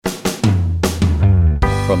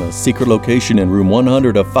From a secret location in room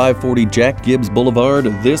 100 of 540 Jack Gibbs Boulevard,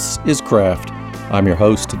 this is Craft. I'm your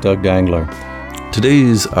host, Doug Dangler.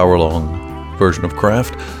 Today's hour-long version of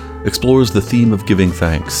Craft explores the theme of giving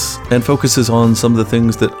thanks and focuses on some of the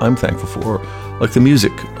things that I'm thankful for, like the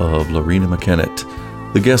music of Loreena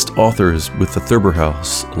McKennitt, the guest authors with the Thurber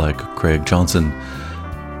House, like Craig Johnson,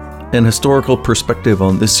 an historical perspective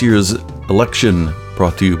on this year's election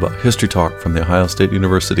brought to you by History Talk from The Ohio State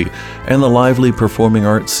University, and the lively performing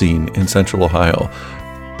arts scene in Central Ohio,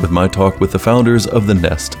 with my talk with the founders of the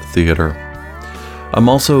Nest Theater. I'm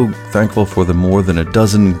also thankful for the more than a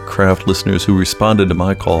dozen Craft listeners who responded to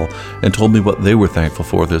my call and told me what they were thankful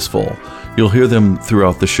for this fall. You'll hear them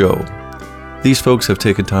throughout the show. These folks have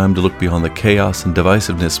taken time to look beyond the chaos and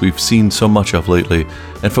divisiveness we've seen so much of lately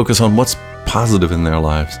and focus on what's positive in their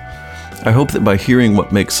lives. I hope that by hearing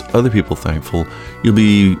what makes other people thankful, you'll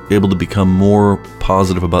be able to become more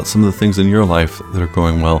positive about some of the things in your life that are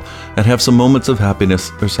going well and have some moments of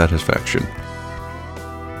happiness or satisfaction.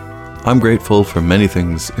 I'm grateful for many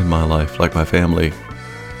things in my life, like my family,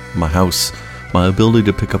 my house, my ability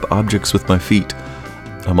to pick up objects with my feet.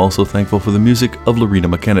 I'm also thankful for the music of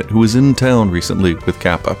Loreena McKennitt, who was in town recently with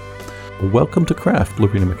Kappa. Welcome to Craft,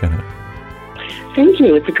 Loreena McKennitt. Thank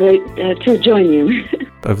you. It's great to join you.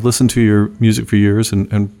 I've listened to your music for years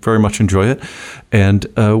and very much enjoy it. And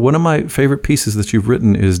one of my favorite pieces that you've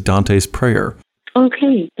written is Dante's Prayer.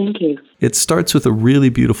 Okay, thank you. It starts with a really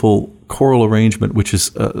beautiful choral arrangement, which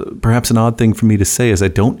is perhaps an odd thing for me to say, as I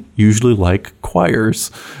don't usually like choirs.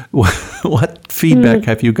 What feedback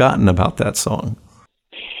have you gotten about that song?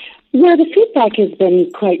 Yeah, the feedback has been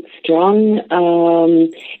quite strong.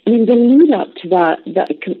 The lead up to that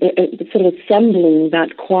sort of assembling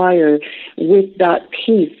that choir with that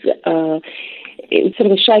piece, it's sort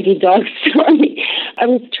of a Shaggy Dog story. I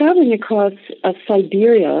was traveling across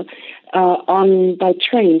Siberia by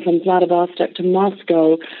train from Vladivostok to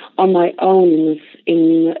Moscow on my own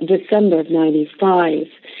in December of '95.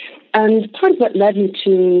 And part of what led me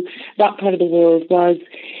to that part of the world was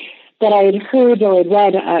that I had heard or had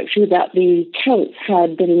read, actually, that the Celts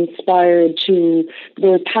had been inspired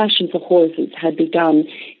their passion for horses had begun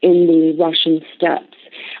in the Russian steppes.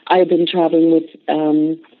 I had been traveling with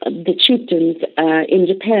the chieftains in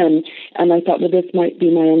Japan, and I thought, well, this might be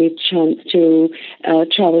my only chance to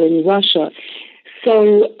travel in Russia.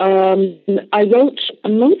 So I wrote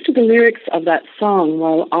most of the lyrics of that song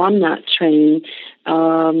while on that train.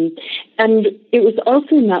 And it was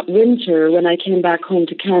also in that winter when I came back home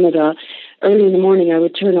to Canada. Early in the morning, I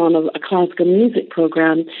would turn on a classical music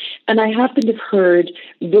program, and I happened to have heard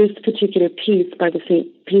this particular piece by the St.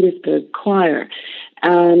 Petersburg Choir.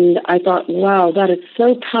 And I thought, wow, that is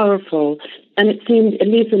so powerful. And it seemed, at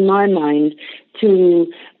least in my mind,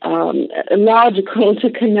 logical to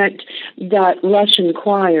connect that Russian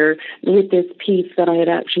choir with this piece that I had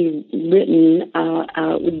actually written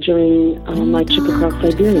during my trip across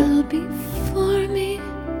Siberia. Before me,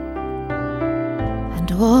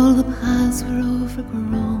 and all the paths were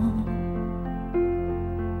overgrown.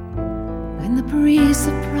 When the priests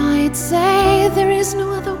of pride say there is no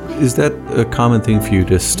other way. Is that a common thing for you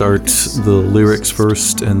to start the lyrics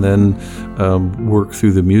first and then work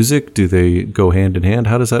through the music? Do they go hand in hand?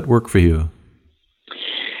 How does that work for you?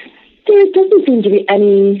 There doesn't seem to be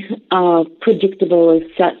any predictable or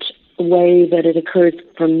set way that it occurs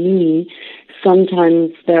for me.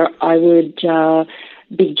 Sometimes I would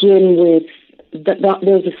begin with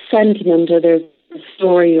there's a sentiment or there's a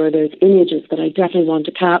story or there's images that I definitely want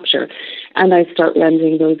to capture, and I start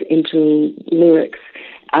rendering those into lyrics.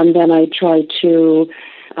 And then I try to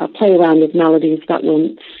play around with melodies that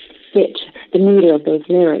will fit the meter of those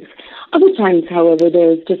lyrics. Other times, however,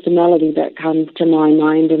 there's just a melody that comes to my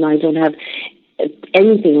mind, and I don't have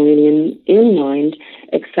anything really in mind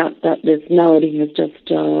except that this melody has just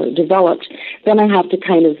developed. Then I have to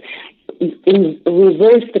kind of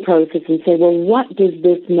reverse the process and say, well, what does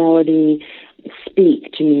this melody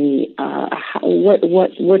speak to me? What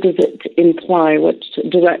does it imply? What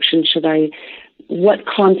direction what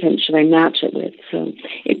content should I match it with? So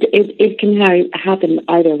it can happen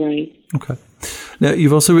either way. Okay. Now,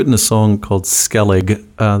 you've also written a song called Skellig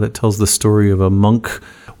that tells the story of a monk.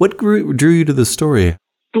 What drew you to the story?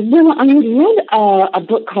 Well, I read a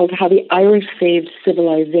book called How the Irish Saved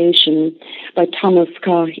Civilization by Thomas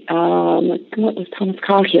Cahill.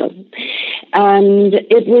 And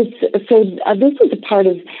it was, this was a part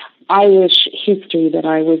of Irish history that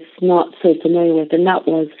I was not so familiar with, and that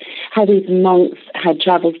was how these monks had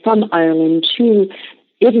traveled from Ireland to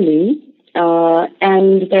Italy,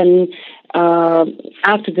 and then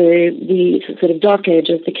after the sort of Dark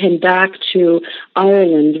Ages, they came back to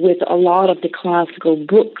Ireland with a lot of the classical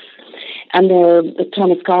books. And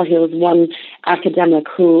Thomas Cahill is one academic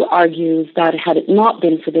who argues that had it not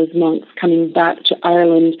been for those monks coming back to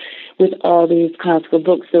Ireland with all these classical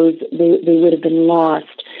books, they would have been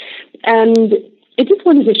lost. And I just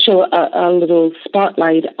wanted to show a little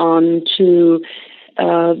spotlight onto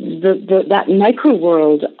that micro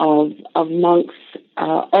world of monks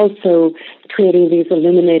also creating these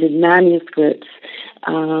illuminated manuscripts,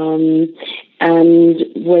 and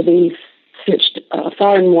where they searched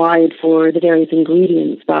far and wide for the various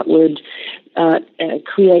ingredients that would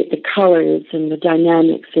create the colors and the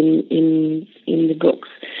dynamics in the books.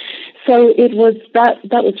 So it was that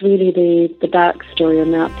was really the backstory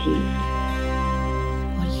on that piece.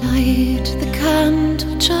 Light the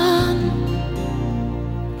candle, John.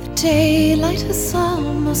 The daylight is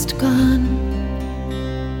almost gone.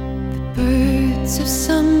 Birds have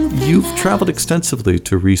sung. You've traveled extensively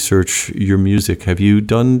to research your music. Have you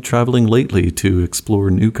done traveling lately to explore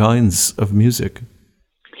new kinds of music?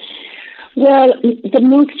 Well, the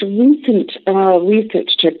most recent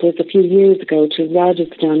research trip was a few years ago to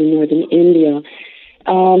Rajasthan in northern India.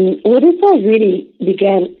 Where this all really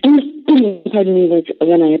began, was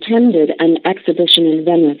when I attended an exhibition in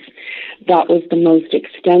Venice that was the most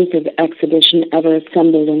extensive exhibition ever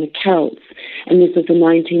assembled on the Celts. And this was in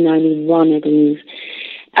 1991, I believe.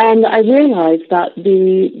 And I realized that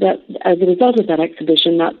as a result of that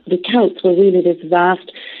exhibition, that the Celts were really this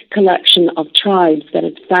vast collection of tribes that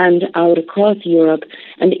had fanned out across Europe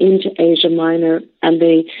and into Asia Minor, and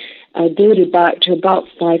they dated back to about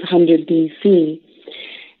 500 BC.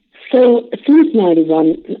 So since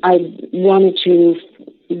 91, I wanted to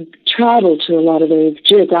travel to a lot of those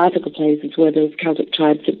geographical places where those Celtic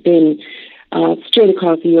tribes had been, straight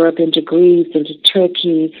across Europe into Greece, into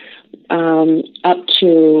Turkey, up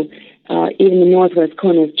to even the northwest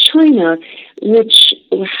corner of China, which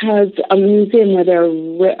has a museum where there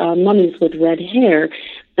are mummies with red hair,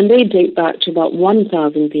 and they date back to about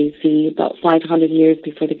 1000 BC, about 500 years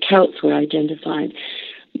before the Celts were identified.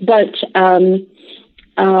 But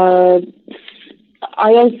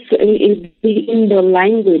I also, in the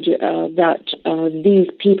language that these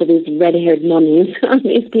people, these red-haired mummies,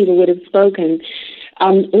 these people would have spoken,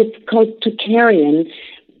 it's called Tocharian,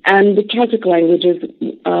 and the Celtic languages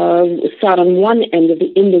sat on one end of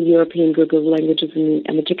the Indo-European group of languages,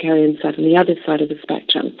 and the Tocharian sat on the other side of the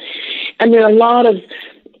spectrum. And there are a lot of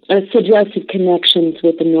suggested connections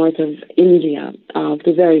with the north of India,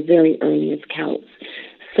 the very, very earliest Celts.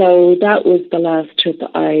 So that was the last trip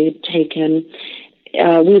I'd taken.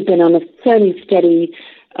 We've been on a fairly steady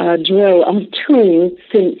drill of touring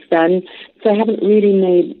since then, so I haven't really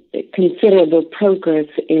made considerable progress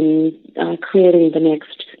in creating the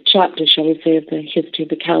next chapter, shall we say, of the history of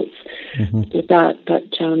the Celts with that. But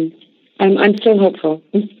I'm still hopeful.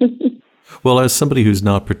 Well, as somebody who's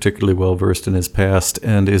not particularly well versed in his past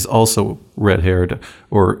and is also red-haired,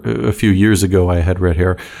 or a few years ago I had red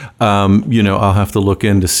hair, I'll have to look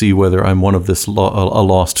in to see whether I'm one of this a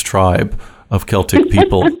lost tribe of Celtic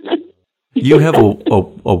people. You have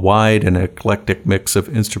a wide and eclectic mix of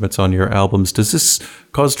instruments on your albums. Does this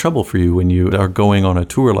cause trouble for you when you are going on a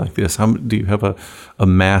tour like this? Do you have a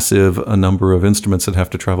massive number of instruments that have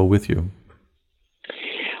to travel with you?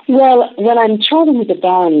 Well, when I'm traveling with a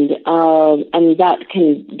band, and that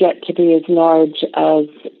can get to be as large as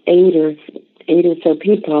eight or so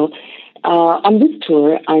people, on this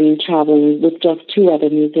tour I'm traveling with just two other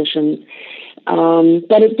musicians.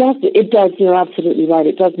 But it does, you're absolutely right,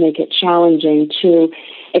 it does make it challenging to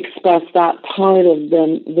express that part of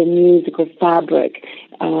the musical fabric,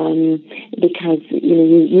 because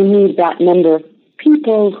you need that number of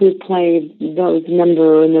people who play those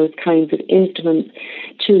number and those kinds of instruments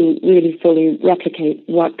to really fully replicate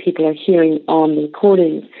what people are hearing on the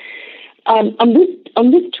recordings. On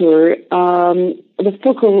this tour, the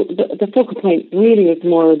focal point really is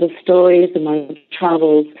more the stories and my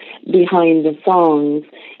travels behind the songs,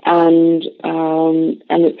 and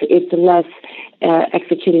it's less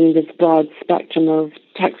executing this broad spectrum of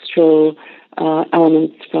textural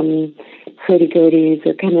elements from hurdy-gurdies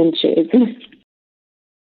or Comanches.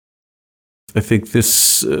 I think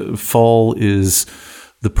this fall is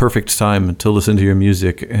the perfect time to listen to your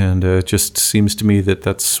music, and it just seems to me that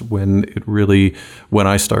that's when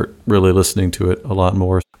I start really listening to it a lot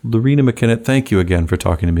more. Lorena McKennitt, thank you again for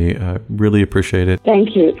talking to me. I really appreciate it.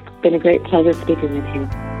 Thank you. It's been a great pleasure speaking with you.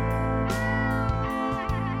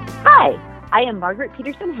 Hi, I am Margaret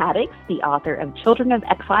Peterson Haddix, the author of Children of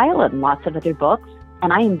Exile and lots of other books,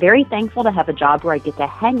 and I am very thankful to have a job where I get to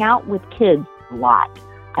hang out with kids a lot.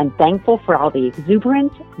 I'm thankful for all the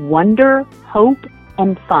exuberance, wonder, hope,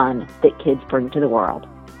 and fun that kids bring to the world.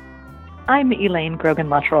 I'm Elaine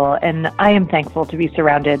Grogan-Luttrell, and I am thankful to be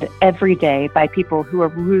surrounded every day by people who are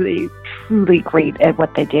really, truly great at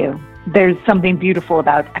what they do. There's something beautiful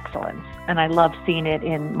about excellence, and I love seeing it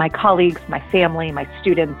in my colleagues, my family, my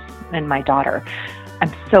students, and my daughter.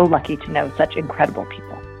 I'm so lucky to know such incredible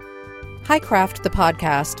people. Hi Craft, the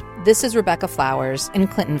podcast. This is Rebecca Flowers in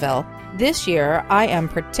Clintonville. This year, I am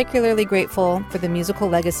particularly grateful for the musical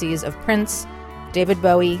legacies of Prince, David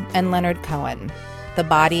Bowie, and Leonard Cohen. The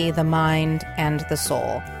body, the mind, and the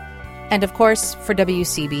soul. And of course, for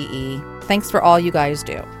WCBE, thanks for all you guys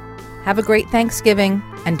do. Have a great Thanksgiving,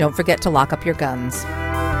 and don't forget to lock up your guns.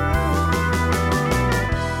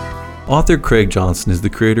 Author Craig Johnson is the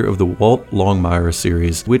creator of the Walt Longmire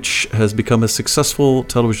series, which has become a successful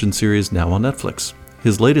television series now on Netflix.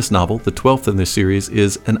 His latest novel, the 12th in this series,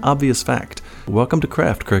 is An Obvious Fact. Welcome to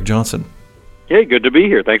Craft, Craig Johnson. Hey, good to be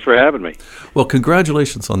here. Thanks for having me. Well,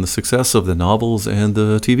 congratulations on the success of the novels and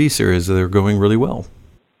the TV series. They're going really well.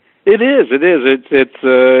 It is.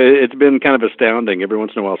 It's been kind of astounding. Every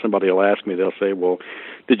once in a while, somebody will ask me. They'll say, "Well,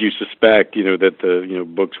 did you suspect, that the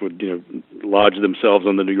books would, lodge themselves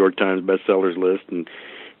on the New York Times bestsellers list and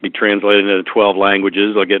be translated into 12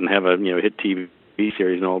 languages? I'll get and have a hit TV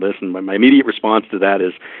series and all this." And my immediate response to that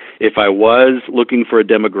is, if I was looking for a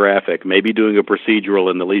demographic, maybe doing a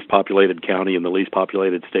procedural in the least populated county in the least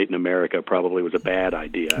populated state in America probably was a bad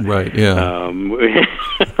idea. Right, yeah.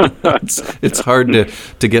 It's hard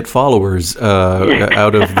to get followers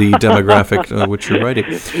out of the demographic which you're writing.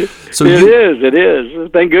 So it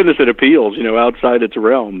is. Thank goodness it appeals, outside its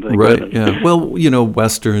realm. Right, goodness. Yeah. Well,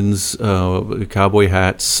 Westerns, cowboy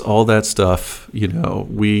hats, all that stuff,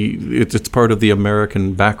 it's part of the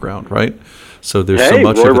American background, right? So there's so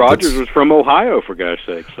much Roy of it Rogers was from Ohio, for gosh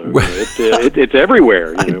sake. So it's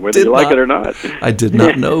everywhere, whether you like it or not. I did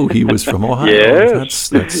not know he was from Ohio.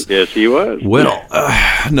 Yes, yes, he was. Well,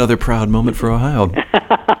 another proud moment for Ohio.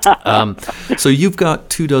 So you've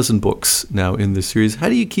got 24 books now in this series. How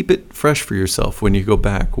do you keep it fresh for yourself when you go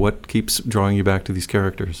back? What keeps drawing you back to these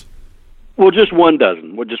characters? Well, just 12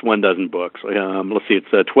 books. Let's see,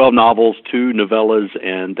 it's 12 novels, 2 novellas,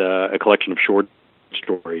 and a collection of short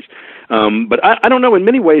stories. But I don't know, in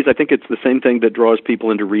many ways I think it's the same thing that draws people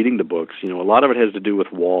into reading the books. A lot of it has to do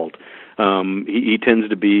with Walt. He tends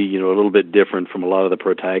to be, a little bit different from a lot of the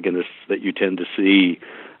protagonists that you tend to see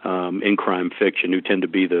in crime fiction, who tend to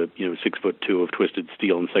be the 6'2" of twisted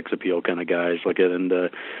steel and sex appeal kind of guys like it, and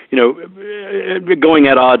going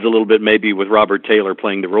at odds a little bit maybe with Robert Taylor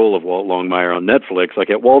playing the role of Walt Longmire on Netflix.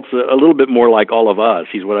 Walt's a little bit more like all of us.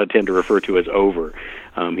 He's what I tend to refer to as over.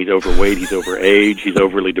 He's overweight, he's overage, he's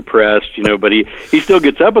overly depressed, but he still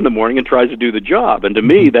gets up in the morning and tries to do the job. And to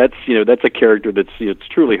me, that's a character that's it's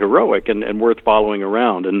truly heroic and worth following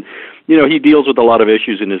around. And he deals with a lot of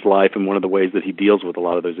issues in his life, and one of the ways that he deals with a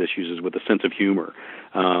lot of those issues is with a sense of humor.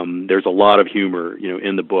 There's a lot of humor,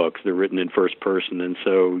 in the books. They're written in first person, and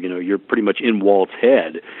so you're pretty much in Walt's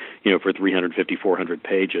head, for 350, 400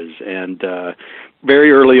 pages. And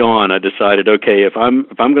very early on, I decided, okay, if I'm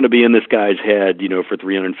going to be in this guy's head, for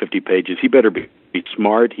 350 pages, he better be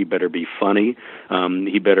smart, he better be funny,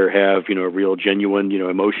 he better have, a real genuine,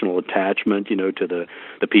 emotional attachment, to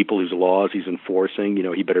the people whose laws he's enforcing.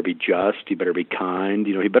 He better be just, he better be kind,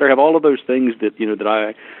 he better have all of those things that,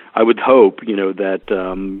 that I would hope,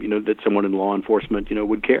 that someone in law enforcement,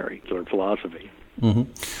 would carry, sort of philosophy.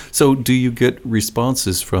 Mm-hmm. So do you get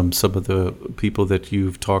responses from some of the people that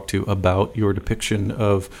you've talked to about your depiction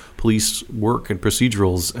of police work and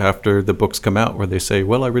procedurals after the books come out, where they say,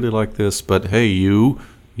 well, I really like this, but hey, you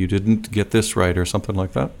didn't get this right, or something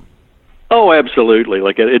like that? Oh, absolutely.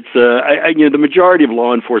 It's the majority of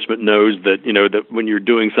law enforcement knows that that when you're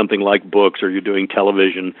doing something like books or you're doing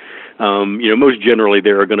television, most generally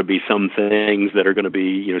there are going to be some things that are going to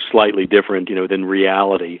be slightly different than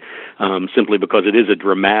reality, simply because it is a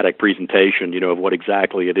dramatic presentation of what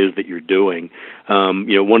exactly it is that you're doing.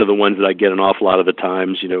 One of the ones that I get an awful lot of the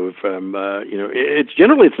times,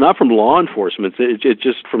 it's not from law enforcement. It's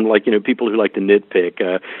just from people who like to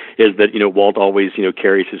nitpick. Is that Walt always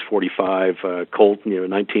carries his 45 Colt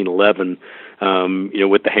 1911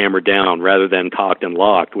 with the hammer down rather than cocked and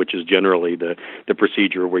locked, which is generally the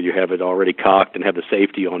procedure where you have it already cocked and have the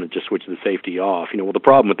safety on and just switch the safety off. Well, the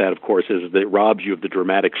problem with that, of course, is that it robs you of the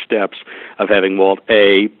dramatic steps of having Walt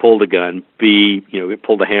A, pull the gun, B,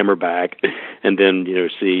 pull the hammer back, and then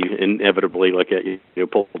C, inevitably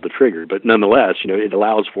pull the trigger. But nonetheless, it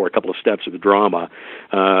allows for a couple of steps of the drama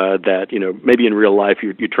that maybe in real life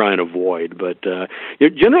you try and avoid. But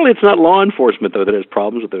generally, it's not law enforcement though that has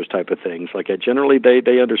problems with those type of things. generally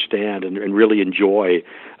they understand and really enjoy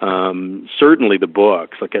certainly the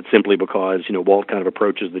books, simply because Walt kind of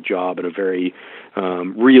approaches the job in a very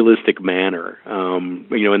realistic manner, and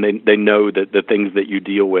they know that the things that you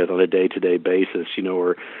deal with on a day-to-day basis,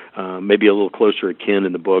 are maybe a little closer akin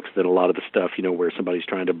in the books than a lot of the stuff, where somebody's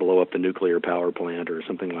trying to blow up the nuclear power plant or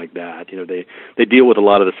something like that. They deal with a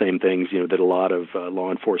lot of the same things, that a lot of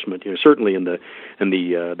law enforcement, certainly in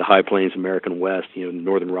the High Plains American West,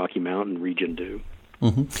 Northern Rocky Mountain region do.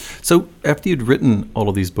 Mm-hmm. So after you'd written all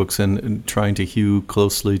of these books and trying to hew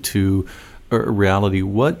closely to reality,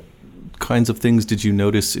 what kinds of things did you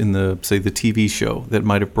notice in the TV show that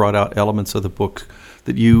might have brought out elements of the book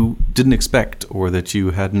that you didn't expect or that you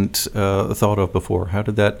hadn't thought of before? How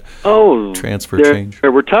did that transfer change?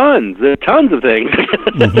 There were tons of things.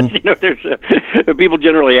 There's people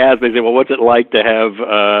generally ask, they say, well, what's it like to have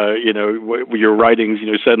your writings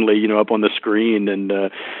suddenly up on the screen and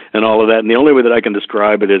all of that? And the only way that I can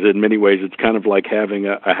describe it is, in many ways, it's kind of like having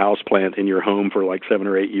a house plant in your home for like 7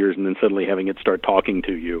 or 8 years and then suddenly having it start talking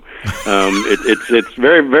to you. It's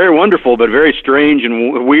very, very wonderful, but very strange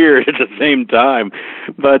and weird at the same time.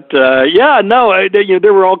 But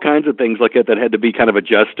there were all kinds of things like that had to be kind of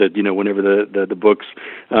adjusted. Whenever the books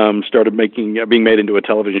started being made into a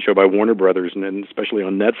television show by Warner Brothers, and especially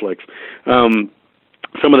on Netflix.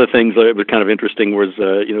 Some of the things that were kind of interesting was,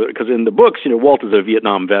 because in the books, Walt is a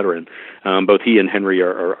Vietnam veteran. Both he and Henry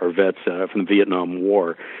are vets from the Vietnam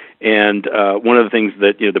War. And one of the things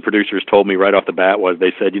that the producers told me right off the bat was,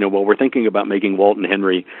 they said, well, we're thinking about making Walt and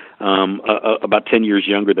Henry about 10 years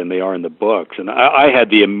younger than they are in the books. And I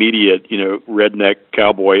had the immediate, redneck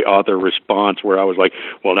cowboy author response where I was like,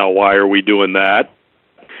 well, now why are we doing that?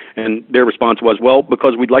 And their response was, well,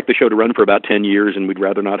 because we'd like the show to run for about 10 years, and we'd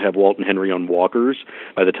rather not have Walt and Henry on walkers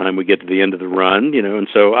by the time we get to the end of the run, and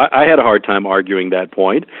so I had a hard time arguing that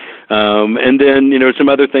point. And then, some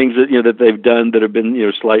other things that, that they've done that have been,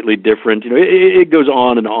 slightly different, it goes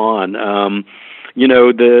on and on.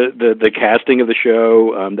 The casting of the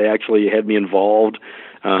show, they actually had me involved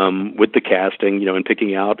with the casting, and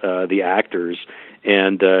picking out the actors.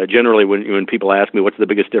 And generally, when people ask me what's the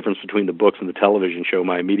biggest difference between the books and the television show,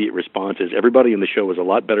 my immediate response is everybody in the show was a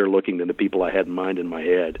lot better looking than the people I had in mind in my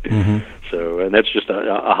head. Mm-hmm. So, and that's just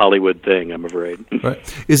a Hollywood thing, I'm afraid. Right.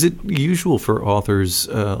 Is it usual for authors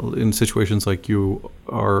in situations like you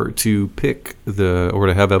are to pick or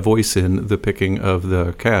to have a voice in the picking of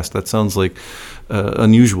the cast? That sounds like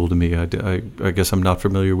unusual to me. I guess I'm not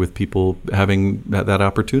familiar with people having that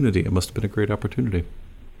opportunity. It must have been a great opportunity.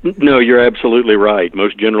 No, you're absolutely right.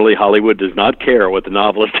 Most generally, Hollywood does not care what the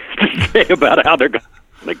novelist has to say about how they're going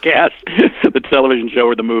to cast the television show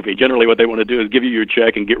or the movie. Generally, what they want to do is give you your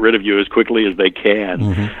check and get rid of you as quickly as they can.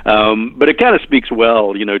 Mm-hmm. But it kind of speaks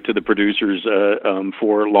well, to the producers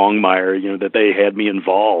for Longmire, that they had me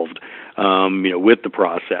involved. With the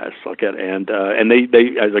process, and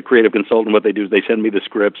they as a creative consultant, what they do is they send me the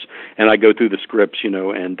scripts, and I go through the scripts,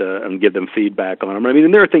 and give them feedback on them. I mean,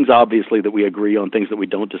 and there are things obviously that we agree on, things that we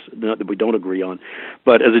don't agree on,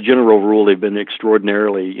 but as a general rule, they've been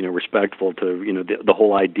extraordinarily, respectful to, the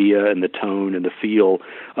whole idea and the tone and the feel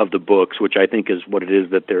of the books, which I think is what it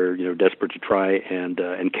is that they're, desperate to try and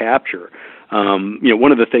capture.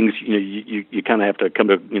 One of the things you kind of have to come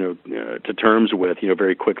to to terms with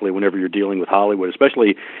very quickly whenever you're dealing with Hollywood,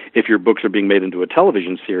 especially if your books are being made into a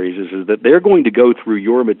television series, is that they're going to go through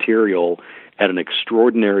your material at an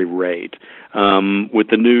extraordinary rate. With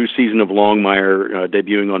the new season of Longmire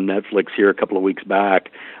debuting on Netflix here a couple of weeks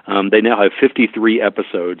back, they now have 53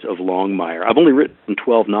 episodes of Longmire. I've only written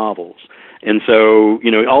 12 novels. And so,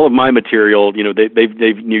 all of my material,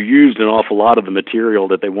 they've used an awful lot of the material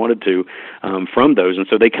that they wanted to from those, and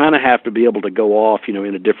so they kind of have to be able to go off, in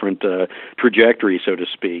a different trajectory, so to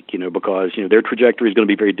speak, because their trajectory is going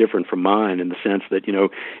to be very different from mine in the sense that,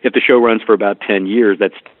 if the show runs for about 10 years,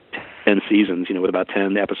 that's 10 seasons, with about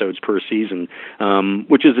 10 episodes per season,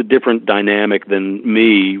 which is a different dynamic than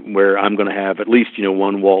me, where I'm going to have at least,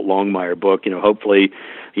 one Walt Longmire book, hopefully,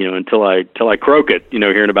 until I croak it,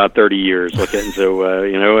 here in about 30 years. And so,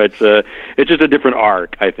 it's just a different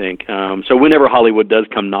arc, I think. So whenever Hollywood does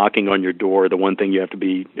come knocking on your door, the one thing you have to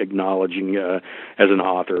be acknowledging as an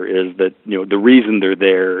author is that, the reason they're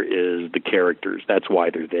there is the characters. That's why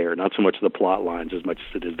they're there, not so much the plot lines as much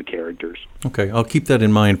as it is the characters. Okay, I'll keep that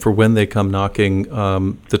in mind for when they come knocking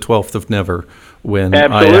the 12th of never. When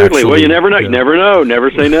absolutely. Well, you never know. Yeah. You never know. Never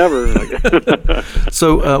say never.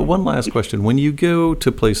 So one last question. When you go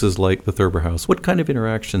to places like the Thurber House, what kind of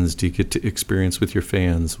interactions do you get to experience with your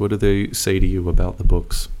fans? What do they say to you about the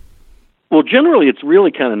books? Well, generally, it's really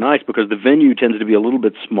kind of nice because the venue tends to be a little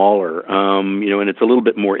bit smaller, and it's a little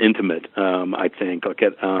bit more intimate. I think,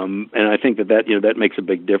 and I think that makes a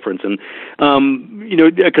big difference. And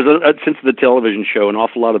because since the television show, an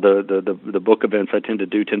awful lot of the book events I tend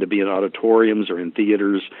to be in auditoriums or in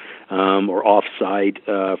theaters or off-site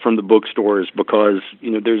from the bookstores, because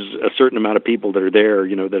there's a certain amount of people that are there,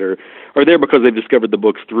 that are there because they've discovered the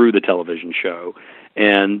books through the television show.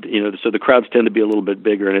 And so the crowds tend to be a little bit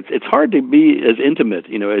bigger, and it's hard to be as intimate,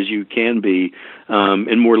 as you can be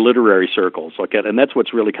in more literary circles like that. And that's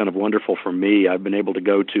what's really kind of wonderful for me. I've been able to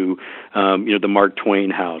go to, the Mark Twain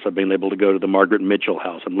house. I've been able to go to the Margaret Mitchell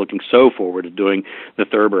house. I'm looking so forward to doing the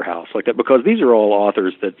Thurber house like that, because these are all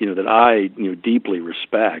authors that that I deeply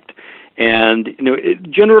respect. And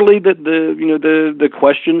generally the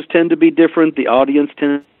questions tend to be different. The audience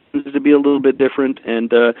tends to be a little bit different, and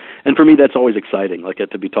for me that's always exciting, like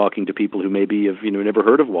to be talking to people who maybe have never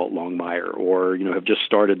heard of Walt Longmire, or have just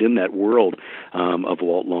started in that world of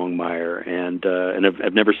Walt Longmire, and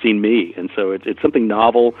have never seen me, and so it's something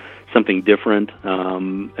novel, something different,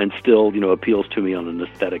 and still appeals to me on an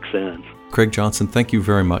aesthetic sense. Craig Johnson, thank you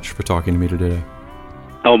very much for talking to me today.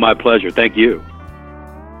 Oh, my pleasure. Thank you.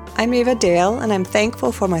 I'm Eva Dale, and I'm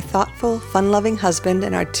thankful for my thoughtful, fun-loving husband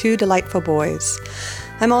and our 2 delightful boys.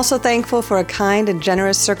 I'm also thankful for a kind and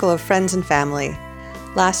generous circle of friends and family.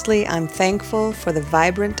 Lastly, I'm thankful for the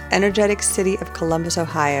vibrant, energetic city of Columbus,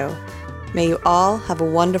 Ohio. May you all have a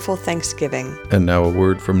wonderful Thanksgiving. And now a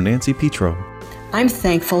word from Nancy Petro. I'm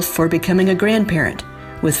thankful for becoming a grandparent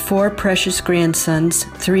with 4 precious grandsons,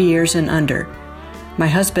 3 years and under. My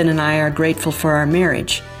husband and I are grateful for our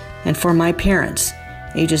marriage and for my parents,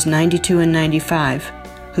 ages 92 and 95,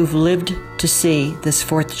 who've lived to see this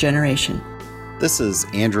 4th generation. This is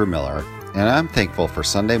Andrew Miller, and I'm thankful for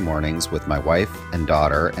Sunday mornings with my wife and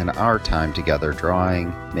daughter and our time together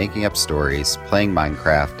drawing, making up stories, playing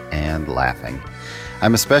Minecraft, and laughing.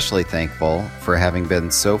 I'm especially thankful for having been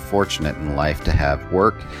so fortunate in life to have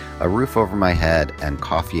work, a roof over my head, and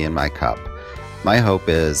coffee in my cup. My hope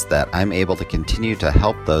is that I'm able to continue to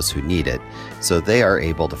help those who need it, so they are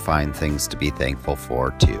able to find things to be thankful for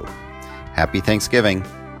too. Happy Thanksgiving!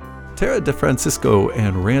 Tara DeFrancisco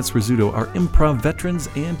and Rance Rizzuto are improv veterans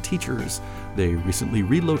and teachers. They recently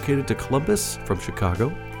relocated to Columbus from Chicago,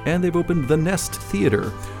 and they've opened the Nest Theater,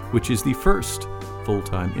 which is the first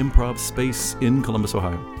full-time improv space in Columbus,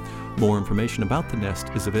 Ohio. More information about the Nest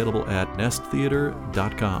is available at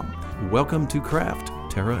nesttheater.com. Welcome to Craft,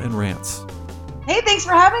 Tara and Rance. Hey, thanks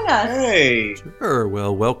for having us. Hey. Sure.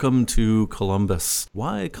 Well, welcome to Columbus.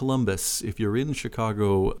 Why Columbus? If you're in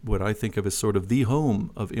Chicago, what I think of as sort of the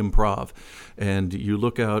home of improv, and you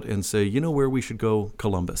look out and say, where we should go?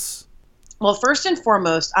 Columbus. Well, first and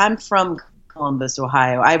foremost, I'm from Columbus,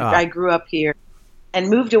 Ohio. I grew up here and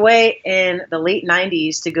moved away in the late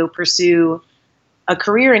 90s to go pursue a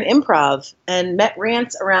career in improv, and met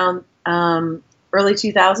Rance around early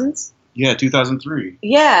 2000s. Yeah, 2003.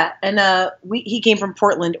 Yeah, and he came from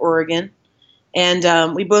Portland, Oregon,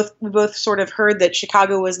 and we both sort of heard that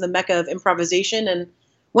Chicago was the mecca of improvisation, and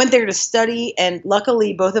went there to study. And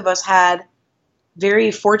luckily, both of us had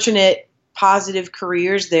very fortunate, positive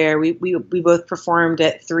careers there. We both performed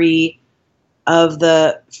at 3 of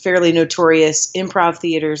the fairly notorious improv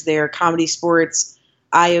theaters there: Comedy Sports,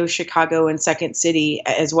 IO Chicago, and Second City,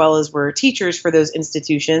 as well as were teachers for those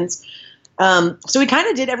institutions. So we kind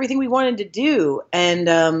of did everything we wanted to do,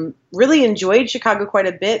 and really enjoyed Chicago quite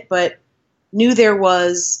a bit, but knew there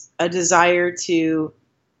was a desire to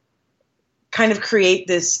kind of create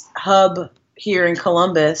this hub here in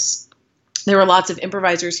Columbus. There were lots of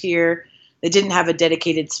improvisers here that didn't have a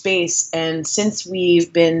dedicated space, and since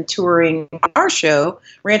we've been touring our show,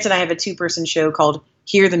 Rance and I have a 2-person show called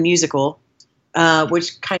Hear the Musical,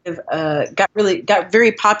 which kind of got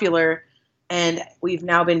very popular. And we've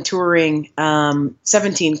now been touring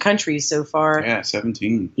 17 countries so far. Yeah,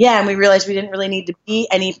 17. Yeah, and we realized we didn't really need to be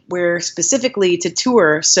anywhere specifically to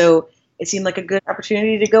tour, so it seemed like a good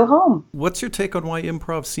opportunity to go home. What's your take on why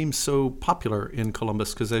improv seems so popular in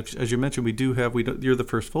Columbus? Because as you mentioned, you're the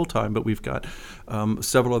first full-time, but we've got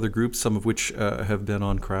several other groups, some of which have been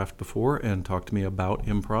on Craft before and talked to me about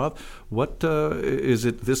improv. What is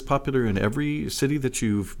it this popular in every city that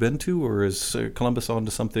you've been to, or is Columbus on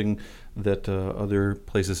to something that other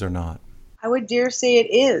places are not? I would dare say it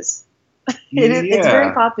is. It's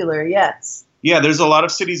very popular, yes. Yeah, there's a lot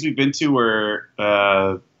of cities we've been to where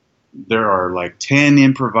there are like 10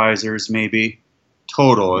 improvisers maybe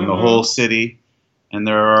total in the whole city. And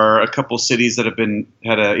there are a couple cities that had an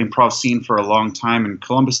improv scene for a long time. And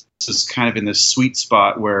Columbus is kind of in this sweet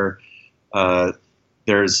spot where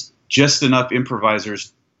there's just enough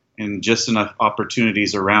improvisers and just enough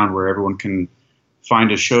opportunities around where everyone can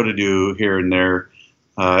find a show to do here and there.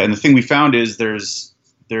 And the thing we found is there's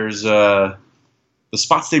the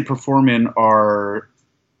spots they perform in are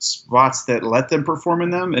spots that let them perform in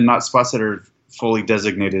them, and not spots that are fully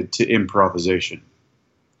designated to improvisation.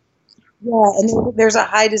 Yeah, and there's a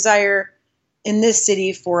high desire in this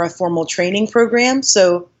city for a formal training program.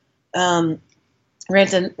 So Rant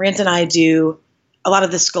and I do a lot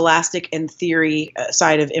of the scholastic and theory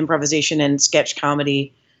side of improvisation and sketch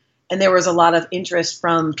comedy. And there was a lot of interest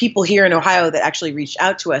from people here in Ohio that actually reached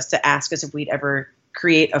out to us to ask us if we'd ever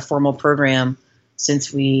create a formal program,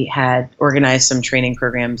 since we had organized some training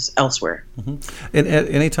programs elsewhere. Mm-hmm. And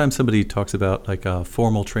anytime somebody talks about like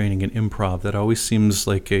formal training in improv, that always seems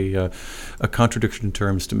like a contradiction in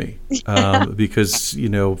terms to me, because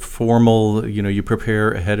formal, you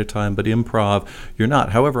prepare ahead of time, but improv, you're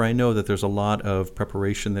not. However, I know that there's a lot of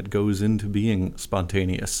preparation that goes into being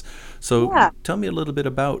spontaneous. So Tell me a little bit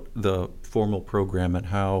about the formal program and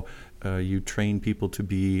how you train people to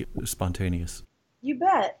be spontaneous. You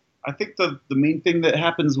bet. I think the main thing that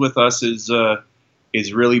happens with us is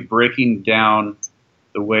really breaking down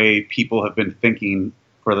the way people have been thinking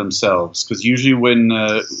for themselves. Because usually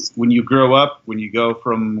when you grow up, when you go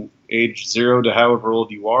from age 0 to however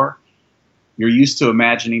old you are, you're used to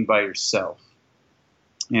imagining by yourself.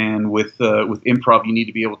 And with improv, you need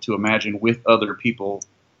to be able to imagine with other people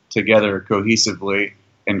together cohesively,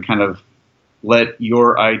 and kind of let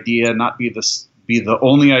your idea not be the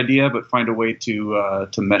only idea, but find a way to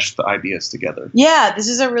mesh the ideas together. Yeah, this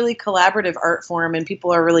is a really collaborative art form, and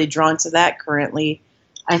people are really drawn to that currently.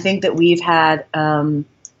 I think that we've had a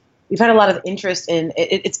lot of interest in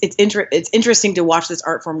it. It's interesting to watch this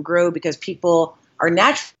art form grow, because people are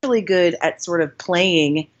naturally good at sort of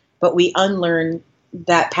playing, but we unlearn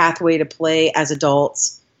that pathway to play as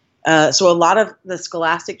adults. So a lot of the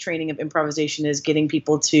scholastic training of improvisation is getting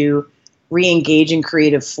people to re-engage in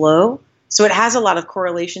creative flow. So it has a lot of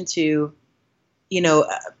correlation to,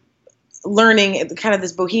 learning. Kind of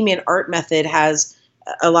this bohemian art method has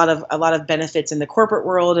a lot of benefits in the corporate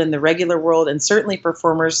world and the regular world, and certainly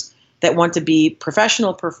performers that want to be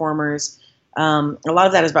professional performers. A lot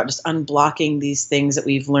of that is about just unblocking these things that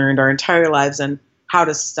we've learned our entire lives and how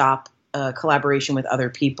to stop collaboration with other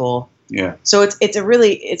people. Yeah. So it's a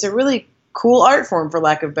really cool art form, for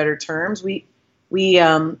lack of better terms. We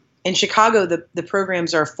in Chicago, the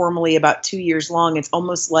programs are formally about 2 years long. It's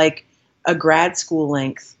almost like a grad school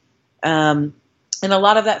length. And a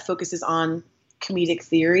lot of that focuses on comedic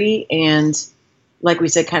theory and, like we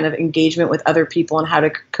said, kind of engagement with other people and how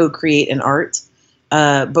to co-create an art,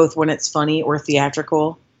 both when it's funny or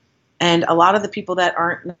theatrical. And a lot of the people that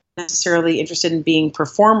aren't necessarily interested in being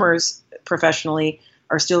performers professionally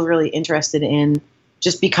are still really interested in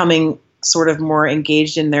just becoming sort of more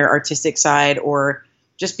engaged in their artistic side, or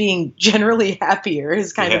just being generally happier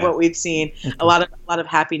is kind of what we've seen. A lot of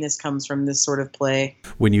happiness comes from this sort of play.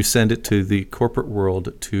 When you send it to the corporate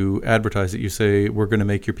world to advertise it, you say, we're going to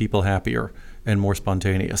make your people happier and more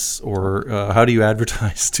spontaneous. Or how do you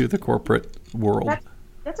advertise to the corporate world?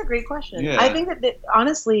 That's a great question. Yeah. I think that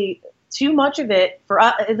honestly, too much of it, for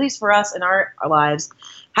us, at least for us in our lives,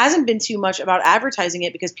 hasn't been too much about advertising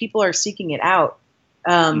it, because people are seeking it out.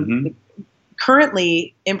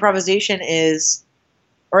 Currently, improvisation is,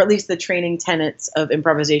 or at least the training tenets of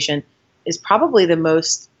improvisation, is probably the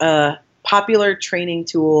most popular training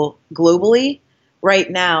tool globally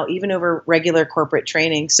right now, even over regular corporate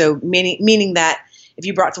training. So meaning that if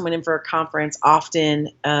you brought someone in for a conference, often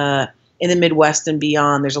in the Midwest and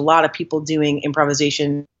beyond, there's a lot of people doing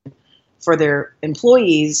improvisation for their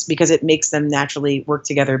employees because it makes them naturally work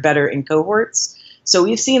together better in cohorts. So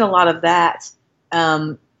we've seen a lot of that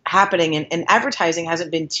happening, and advertising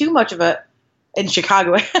hasn't been too much of a, in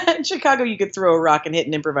Chicago. In Chicago, you could throw a rock and hit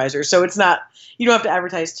an improviser. So it's not, you don't have to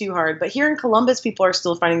advertise too hard. But here in Columbus, people are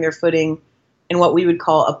still finding their footing in what we would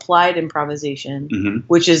call applied improvisation,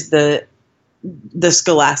 which is the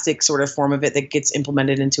scholastic sort of form of it that gets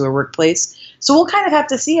implemented into a workplace. So we'll kind of have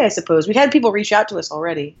to see, I suppose. We've had people reach out to us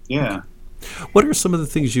already. Yeah. What are some of the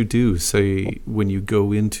things you do, say, when you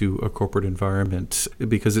go into a corporate environment?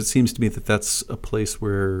 Because it seems to me that that's a place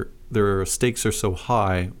where their stakes are so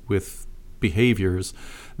high with behaviors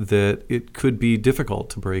that it could be difficult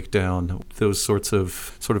to break down those sorts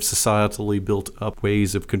of societally built up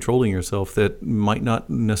ways of controlling yourself that might not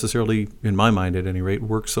necessarily, in my mind at any rate,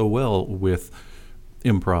 work so well with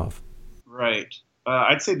improv. Right.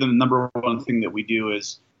 I'd say the number one thing that we do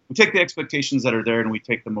is we take the expectations that are there and we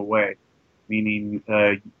take them away. Meaning,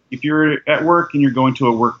 if you're at work and you're going to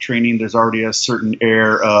a work training, there's already a certain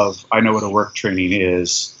air of, I know what a work training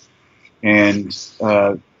is. And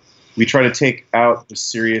we try to take out the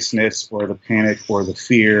seriousness or the panic or the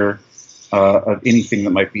fear of anything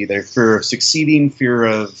that might be there. Fear of succeeding, fear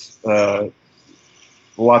of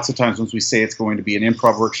lots of times once we say it's going to be an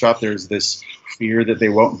improv workshop, there's this fear that they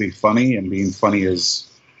won't be funny, and being funny is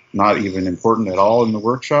not even important at all in the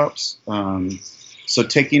workshops. So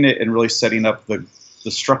taking it and really setting up the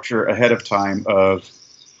structure ahead of time of,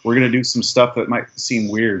 we're going to do some stuff that might seem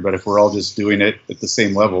weird, but if we're all just doing it at the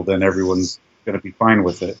same level, then everyone's going to be fine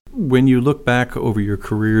with it. When you look back over your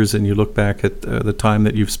careers and you look back at the time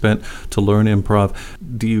that you've spent to learn improv,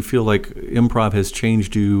 do you feel like improv has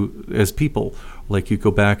changed you as people? Like you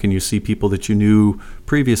go back and you see people that you knew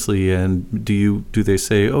previously, and do they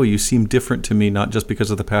say, oh, you seem different to me, not just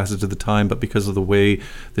because of the passage of the time, but because of the way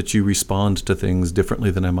that you respond to things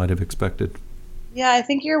differently than I might have expected? Yeah, I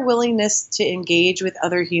think your willingness to engage with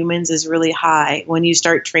other humans is really high when you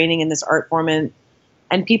start training in this art form,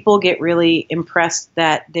 and people get really impressed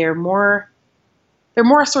that they're more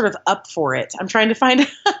sort of up for it. I'm trying to find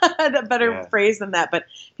a better phrase than that, but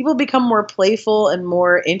people become more playful and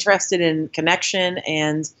more interested in connection.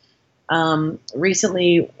 And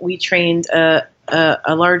recently we trained a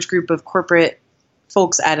large group of corporate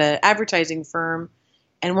folks at an advertising firm,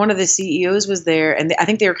 and one of the CEOs was there, and I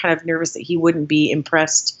think they were kind of nervous that he wouldn't be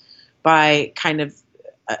impressed by kind of,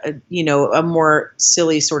 a more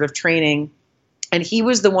silly sort of training. And he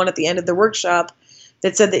was the one at the end of the workshop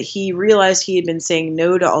that said that he realized he had been saying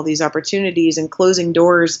no to all these opportunities and closing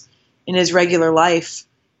doors in his regular life,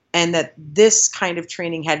 and that this kind of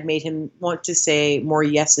training had made him want to say more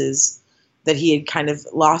yeses, that he had kind of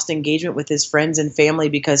lost engagement with his friends and family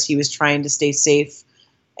because he was trying to stay safe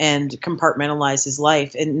and compartmentalize his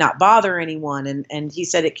life and not bother anyone. And he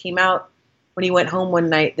said it came out when he went home one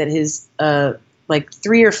night that his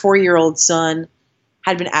 3 or 4 year old son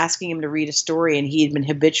had been asking him to read a story, and he had been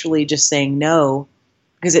habitually just saying no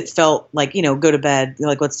because it felt like, go to bed,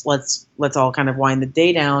 like let's all kind of wind the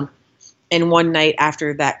day down. And one night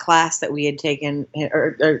after that class that we had taken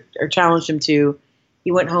or challenged him to,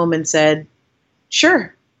 he went home and said,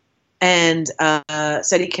 sure. And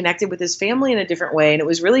said he connected with his family in a different way. And it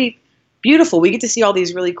was really beautiful. We get to see all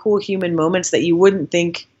these really cool human moments that you wouldn't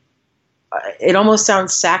think. It almost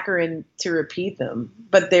sounds saccharine to repeat them,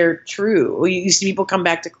 but they're true. You see people come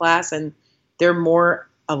back to class and they're more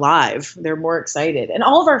alive. They're more excited. And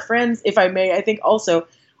all of our friends, if I may, I think also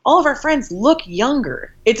all of our friends look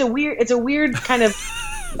younger. It's a weird kind of.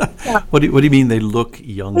 What do you mean they look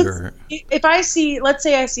younger? If let's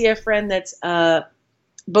say I see a friend that's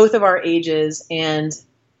both of our ages, and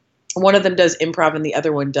one of them does improv and the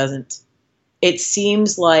other one doesn't, it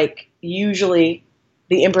seems like usually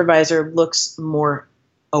the improviser looks more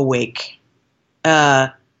awake,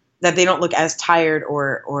 that they don't look as tired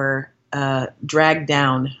or dragged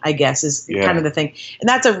down, I guess, is kind of the thing. And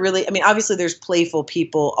that's obviously there's playful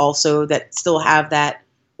people also that still have that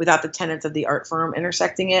without the tenets of the art form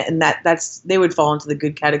intersecting it. And they would fall into the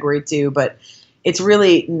good category too. But it's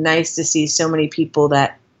really nice to see so many people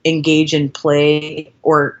that engage in play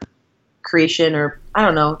or creation, or I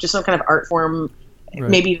don't know, just some kind of art form. Right.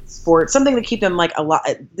 Maybe sports, something to keep them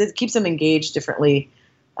that keeps them engaged differently.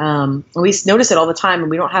 We notice it all the time, and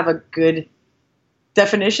we don't have a good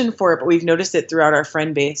definition for it, but we've noticed it throughout our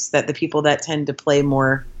friend base that the people that tend to play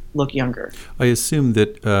more look younger. I assume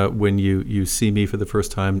that when you see me for the first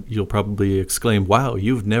time, you'll probably exclaim, wow,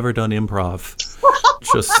 you've never done improv.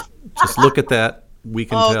 just look at that. We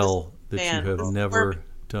can tell that you have never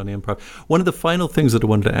done improv. One of the final things that I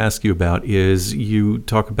wanted to ask you about is you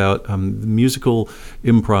talk about musical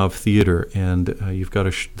improv theater, and you've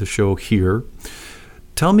got the show here.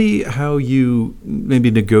 Tell me how you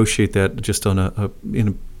maybe negotiate that just on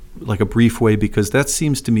in a brief way, because that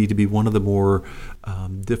seems to me to be one of the more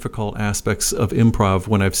difficult aspects of improv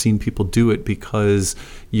when I've seen people do it, because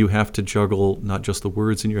you have to juggle not just the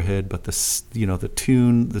words in your head, but the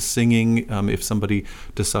tune, the singing. If somebody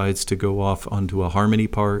decides to go off onto a harmony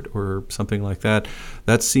part or something like that,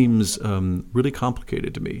 that seems really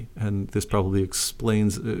complicated to me. And this probably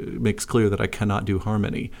makes clear that I cannot do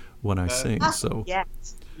harmony when I sing. So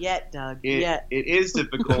yet, Doug. It is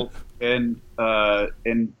difficult, and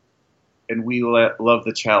we love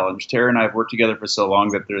the challenge. Tara and I have worked together for so long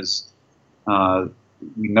that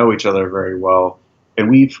we know each other very well, and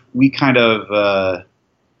we kind of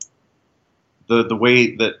the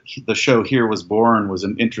way that the show here was born was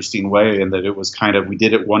an interesting way, in that it was kind of, we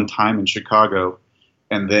did it one time in Chicago,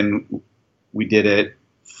 and then we did it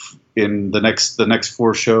in the next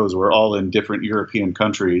 4 shows were all in different European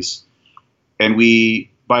countries, and we,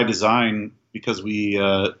 by design, because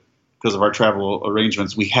of our travel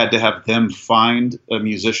arrangements, we had to have them find a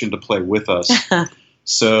musician to play with us.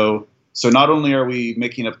 So not only are we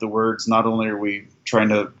making up the words, not only are we trying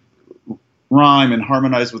to rhyme and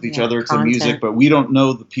harmonize with each other to music, but we don't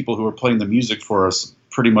know the people who are playing the music for us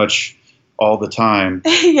pretty much all the time.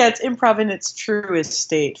 Yeah, it's improv in its truest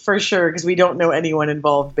state, for sure, because we don't know anyone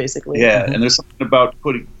involved, basically. Yeah, and there's something about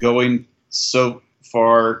going so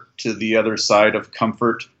far to the other side of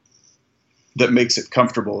comfort that makes it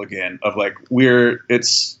comfortable again. Of like,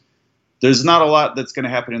 there's not a lot that's going to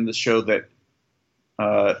happen in the show that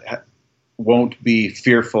won't be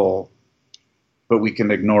fearful, but we can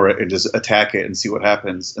ignore it and just attack it and see what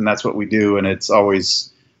happens. And that's what we do. And it's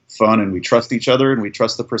always fun, and we trust each other, and we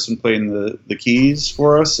trust the person playing the keys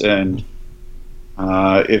for us. And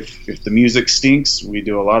if the music stinks, we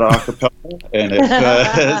do a lot of acapella. And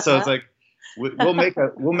if, so it's like, we'll make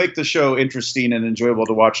the show interesting and enjoyable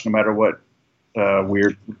to watch no matter what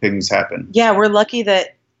weird things happen. Yeah, we're lucky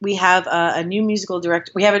that we have a new musical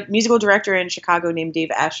director. We have a musical director in Chicago named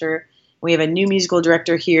Dave Asher. We have a new musical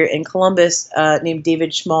director here in Columbus named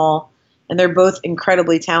David Schmall, and they're both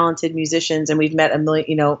incredibly talented musicians. And we've met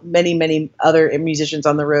many other musicians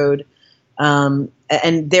on the road, and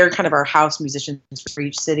they're kind of our house musicians for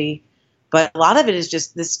each city. But a lot of it is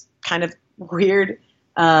just this kind of weird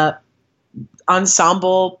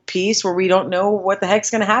ensemble piece where we don't know what the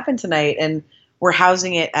heck's going to happen tonight, and we're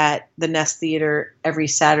housing it at the Nest Theater every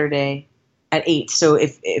Saturday at 8. So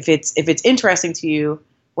if it's interesting to you,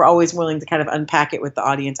 we're always willing to kind of unpack it with the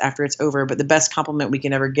audience after it's over. But the best compliment we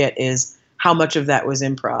can ever get is how much of that was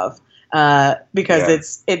improv,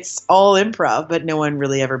 because it's all improv, but no one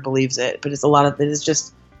really ever believes it. But it's a lot of it is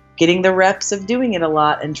just getting the reps of doing it a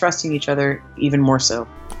lot and trusting each other even more so.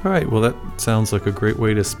 All right, well, that sounds like a great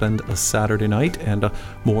way to spend a Saturday night, and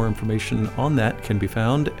more information on that can be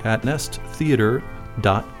found at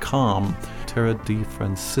nesttheater.com. Tara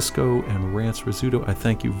DeFrancisco and Rance Rizzuto, I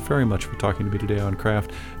thank you very much for talking to me today on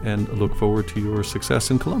Craft, and look forward to your success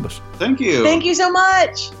in Columbus. Thank you. Thank you so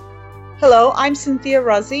much. Hello, I'm Cynthia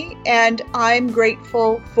Ruzzi, and I'm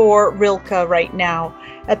grateful for Rilke right now.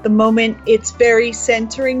 At the moment, it's very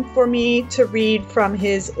centering for me to read from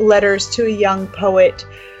his Letters to a Young Poet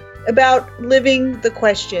about living the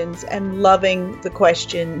questions and loving the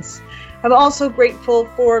questions. I'm also grateful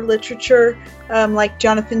for literature like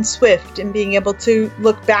Jonathan Swift, and being able to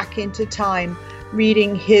look back into time,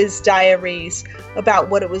 reading his diaries about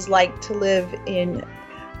what it was like to live in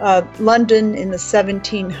London in the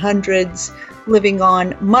 1700s, living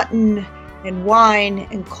on mutton and wine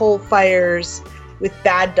and coal fires with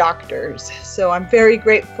bad doctors. So I'm very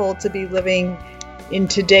grateful to be living in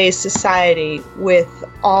today's society with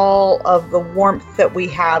all of the warmth that we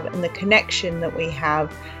have and the connection that we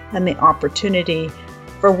have and the opportunity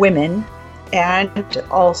for women, and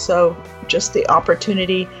also just the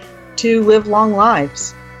opportunity to live long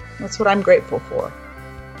lives. That's what I'm grateful for.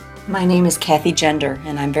 My name is Kathy Gender,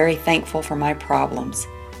 and I'm very thankful for my problems.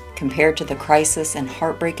 Compared to the crisis and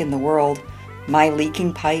heartbreak in the world, my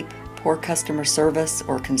leaking pipe, poor customer service,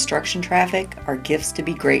 or construction traffic are gifts to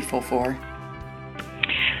be grateful for.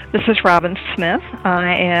 This is Robin Smith.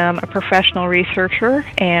 I am a professional researcher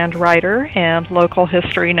and writer and local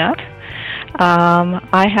history nut.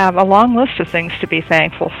 I have a long list of things to be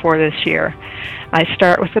thankful for this year. I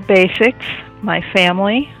start with the basics: my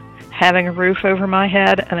family, having a roof over my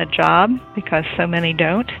head and a job, because so many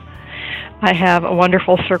don't. I have a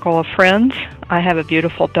wonderful circle of friends. I have a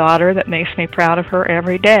beautiful daughter that makes me proud of her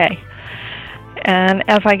every day. And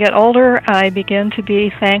as I get older, I begin to be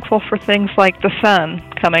thankful for things like the sun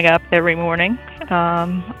coming up every morning.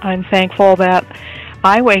 I'm thankful that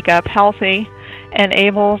I wake up healthy and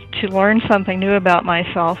able to learn something new about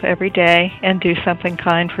myself every day and do something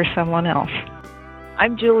kind for someone else.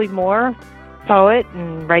 I'm Julie Moore, poet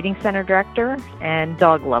and writing center director and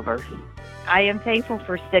dog lover. I am thankful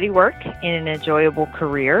for steady work in an enjoyable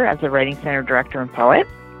career as a writing center director and poet.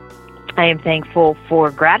 I am thankful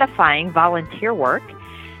for gratifying volunteer work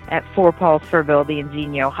at Four Paws Furbility in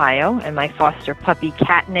Xenia, Ohio, and my foster puppy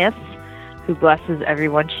Katniss, who blesses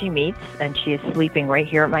everyone she meets, and she is sleeping right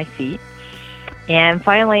here at my feet. And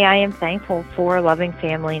finally, I am thankful for a loving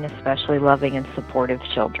family, and especially loving and supportive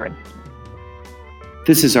children.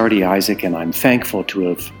 This is Artie Isaac, and I'm thankful to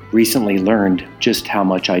have recently learned just how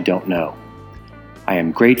much I don't know. I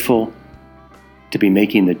am grateful to be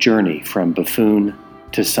making the journey from buffoon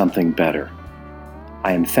to something better.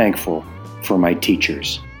 I am thankful for my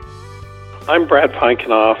teachers. I'm Brad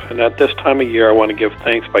Peinkenoff, and at this time of year I want to give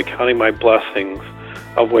thanks by counting my blessings,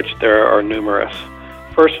 of which there are numerous.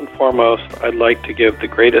 First and foremost, I'd like to give the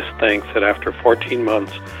greatest thanks that after 14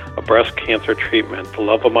 months of breast cancer treatment, the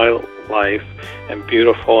love of my life and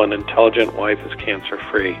beautiful and intelligent wife is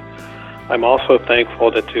cancer-free. I'm also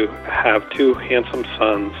thankful to have two handsome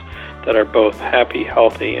sons that are both happy,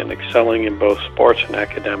 healthy, and excelling in both sports and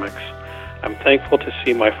academics. I'm thankful to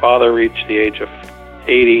see my father reach the age of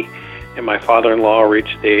 80 and my father-in-law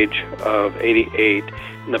reach the age of 88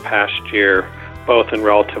 in the past year, both in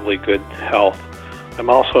relatively good health. I'm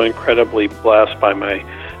also incredibly blessed by my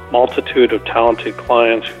multitude of talented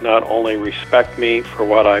clients who not only respect me for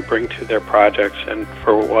what I bring to their projects and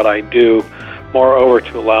for what I do, moreover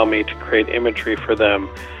to allow me to create imagery for them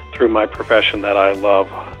through my profession that I love.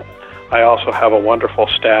 I also have a wonderful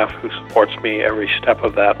staff who supports me every step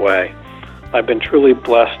of that way. I've been truly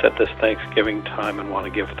blessed at this Thanksgiving time and want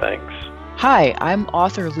to give thanks. Hi, I'm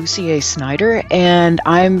author Lucy A. Snyder, and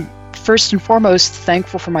I'm first and foremost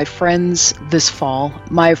thankful for my friends this fall.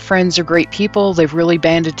 My friends are great people. They've really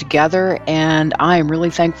banded together, and I am really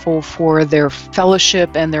thankful for their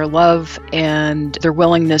fellowship and their love and their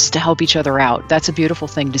willingness to help each other out. That's a beautiful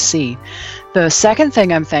thing to see. The second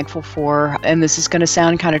thing I'm thankful for, and this is going to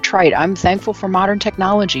sound kind of trite, I'm thankful for modern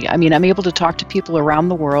technology. I mean, I'm able to talk to people around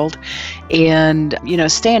the world and,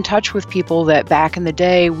 stay in touch with people that back in the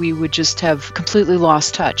day we would just have completely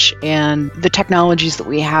lost touch. And the technologies that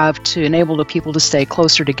we have to enable the people to stay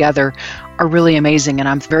closer together are really amazing, and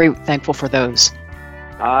I'm very thankful for those.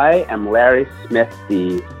 I am Larry Smith,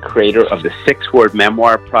 the creator of the 6-Word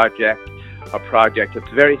Memoir Project, a project that's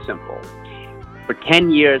very simple. For 10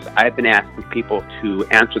 years, I've been asking people to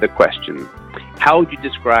answer the question, how would you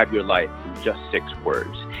describe your life in just 6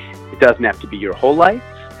 words? It doesn't have to be your whole life,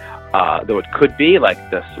 though it could be, like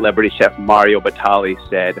the celebrity chef Mario Batali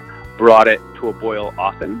said, brought it to a boil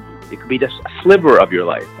often. It could be just a sliver of your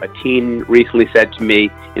life. A teen recently said to me,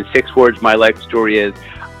 in 6 words, my life story is,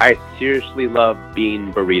 I seriously love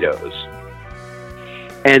bean burritos.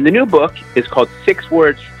 And the new book is called 6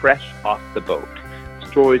 Words Fresh Off the Boat.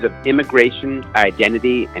 Stories of immigration,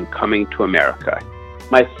 identity, and coming to America.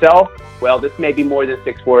 Myself, well, this may be more than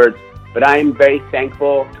 6 words, but I am very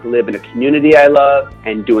thankful to live in a community I love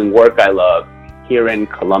and doing work I love here in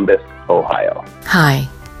Columbus, Ohio. Hi,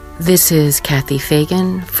 this is Kathy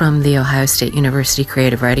Fagan from the Ohio State University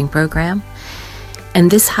Creative Writing Program.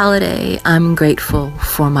 And this holiday, I'm grateful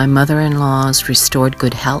for my mother-in-law's restored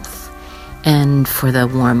good health and for the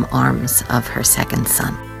warm arms of her second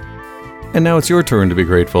son. And now it's your turn to be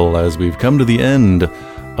grateful as we've come to the end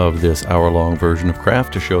of this hour-long version of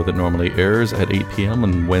Craft, a show that normally airs at 8 p.m.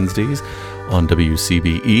 on Wednesdays on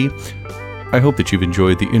WCBE. I hope that you've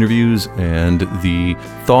enjoyed the interviews and the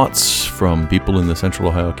thoughts from people in the Central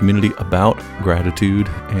Ohio community about gratitude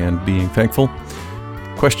and being thankful.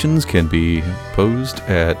 Questions can be posed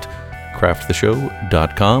at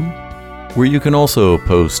crafttheshow.com, where you can also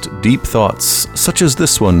post deep thoughts such as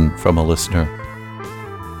this one from a listener.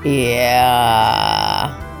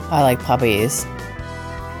 Yeah, I like puppies.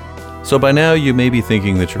 So by now you may be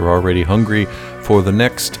thinking that you're already hungry for the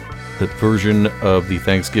next version of the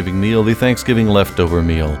Thanksgiving meal, the Thanksgiving leftover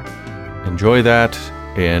meal. Enjoy that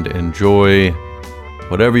and enjoy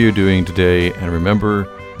whatever you're doing today, and remember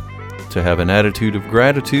to have an attitude of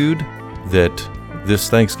gratitude that this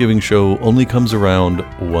Thanksgiving show only comes around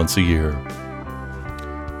once a year.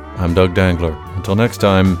 I'm Doug Dangler. Until next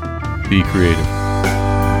time, be creative.